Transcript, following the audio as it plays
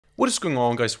What is going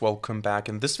on, guys? Welcome back.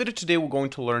 In this video today we're going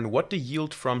to learn what the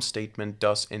yield from statement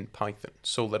does in Python.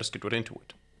 So let us get right into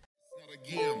it.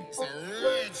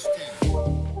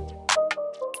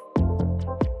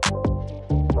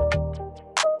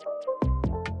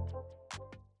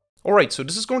 Alright, so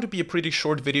this is going to be a pretty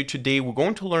short video today. We're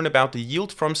going to learn about the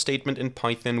yield from statement in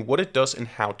Python, what it does and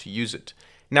how to use it.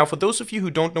 Now, for those of you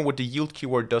who don't know what the yield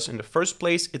keyword does in the first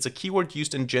place, it's a keyword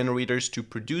used in generators to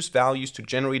produce values, to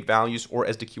generate values, or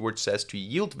as the keyword says, to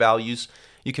yield values.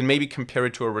 You can maybe compare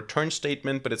it to a return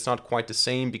statement, but it's not quite the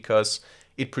same because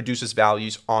it produces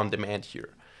values on demand here.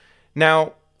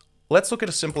 Now, let's look at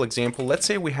a simple example. Let's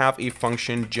say we have a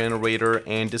function generator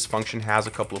and this function has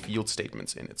a couple of yield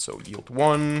statements in it. So yield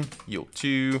 1, yield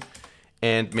 2,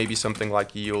 and maybe something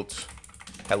like yield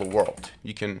hello world.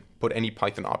 You can put any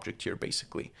Python object here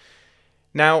basically.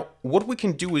 Now, what we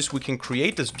can do is we can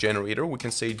create this generator. We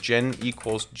can say gen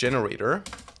equals generator,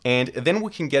 and then we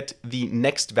can get the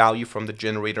next value from the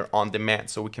generator on demand.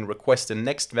 So we can request the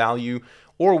next value,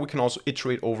 or we can also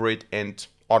iterate over it and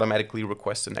automatically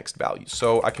request the next value.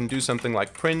 So I can do something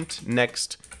like print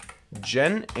next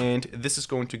gen, and this is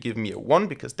going to give me a 1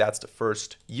 because that's the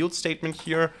first yield statement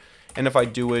here. And if I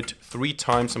do it 3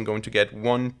 times, I'm going to get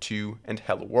 1, 2, and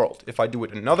hello world. If I do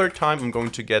it another time, I'm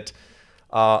going to get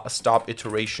a stop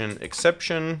iteration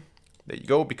exception. There you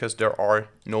go, because there are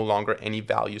no longer any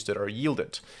values that are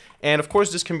yielded. And of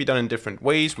course, this can be done in different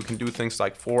ways. We can do things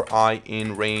like for I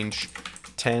in range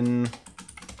 10,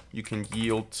 you can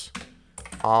yield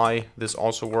I. This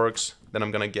also works. Then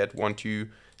I'm going to get 1, 2,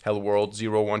 hello world,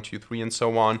 0, 1, 2, 3, and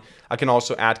so on. I can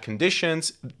also add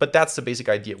conditions, but that's the basic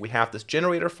idea. We have this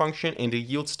generator function, and the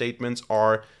yield statements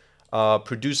are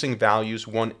producing values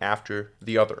one after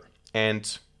the other.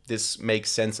 And this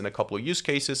makes sense in a couple of use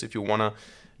cases if you want to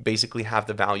basically have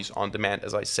the values on demand,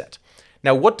 as I said.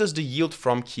 Now, what does the yield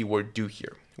from keyword do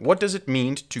here? What does it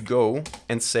mean to go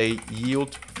and say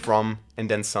yield from and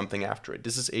then something after it?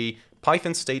 This is a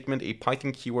Python statement, a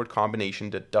Python keyword combination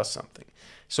that does something.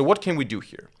 So what can we do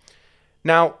here?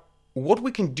 Now, what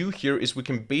we can do here is we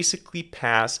can basically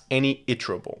pass any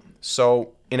iterable.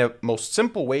 So in a most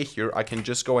simple way here, I can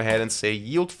just go ahead and say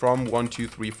yield from 1, 2,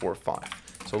 3, 4,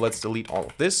 5. So let's delete all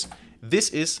of this. This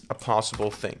is a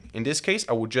possible thing. In this case,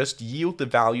 I would just yield the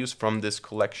values from this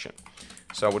collection.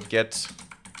 So I would get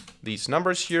these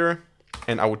numbers here,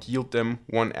 and I would yield them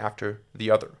one after the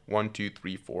other. 1, 2,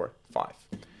 3, 4, 5.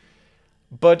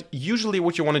 But usually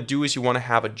what you want to do is you want to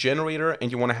have a generator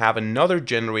and you want to have another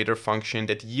generator function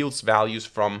that yields values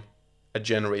from a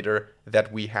generator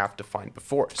that we have defined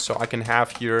before. So I can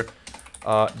have here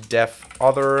def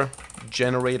other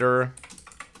generator,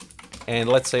 and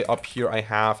let's say up here I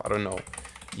have, I don't know,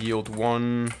 yield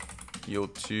 1,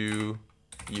 yield 2,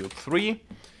 yield 3.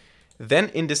 Then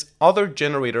in this other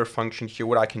generator function here,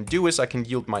 what I can do is I can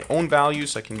yield my own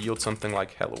values. I can yield something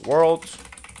like hello world.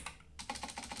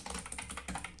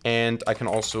 And I can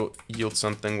also yield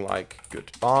something like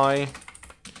goodbye.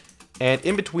 And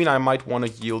in between, I might want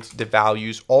to yield the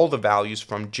values, all the values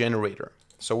from generator.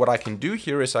 So what I can do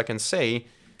here is I can say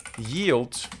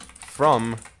yield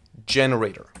from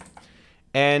generator.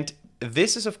 And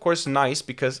this is, of course, nice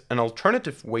because an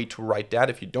alternative way to write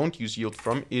that, if you don't use yield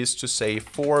from, is to say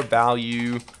for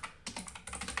value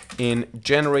in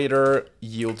generator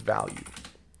yield value.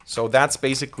 So that's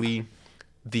basically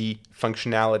the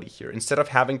functionality here. Instead of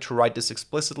having to write this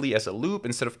explicitly as a loop,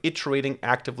 instead of iterating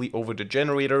actively over the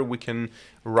generator, we can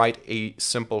write a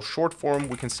simple short form.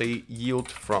 We can say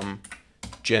yield from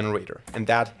generator, and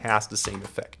that has the same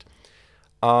effect.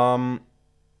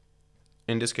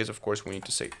 In this case, of course, we need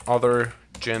to say other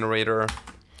generator.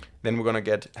 Then we're going to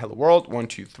get hello world, 1,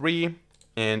 2, 3.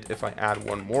 And if I add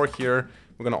one more here,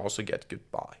 we're going to also get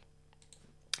goodbye.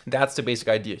 That's the basic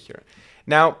idea here.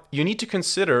 Now, you need to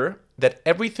consider that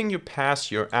everything you pass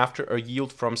here after a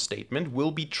yield from statement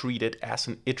will be treated as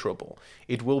an iterable.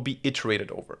 It will be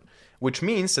iterated over, which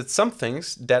means that some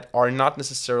things that are not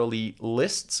necessarily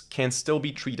lists can still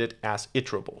be treated as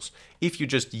iterables. If you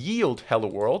just yield hello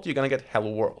world, you're going to get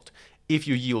hello world. If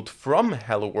you yield from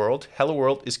hello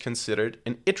world is considered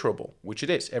an iterable, which it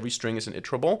is. Every string is an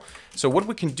iterable. So what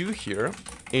we can do here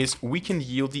is we can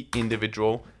yield the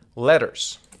individual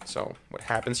letters. So what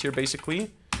happens here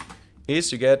basically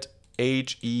is you get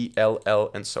H, E, L,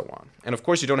 L, and so on. And of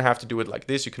course, you don't have to do it like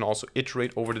this. You can also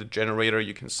iterate over the generator.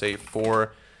 You can say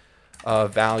for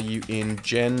value in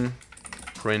gen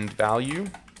print value.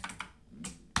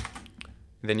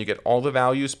 Then you get all the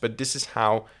values, but this is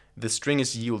how the string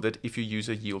is yielded if you use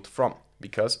a yield from,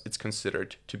 because it's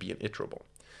considered to be an iterable.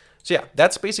 So yeah,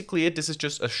 that's basically it. This is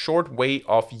just a short way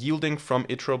of yielding from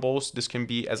iterables. This can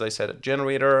be, as I said, a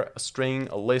generator, a string,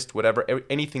 a list, whatever,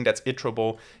 anything that's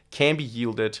iterable can be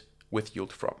yielded with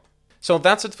yield from. So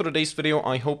that's it for today's video.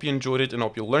 I hope you enjoyed it and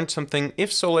hope you learned something.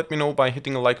 If so, let me know by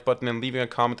hitting a like button and leaving a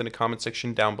comment in the comment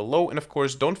section down below. And of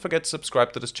course, don't forget to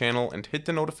subscribe to this channel and hit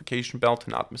the notification bell to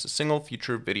not miss a single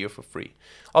future video for free.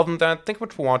 Other than that, thank you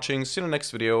much for watching, see you in the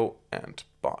next video, and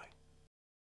bye.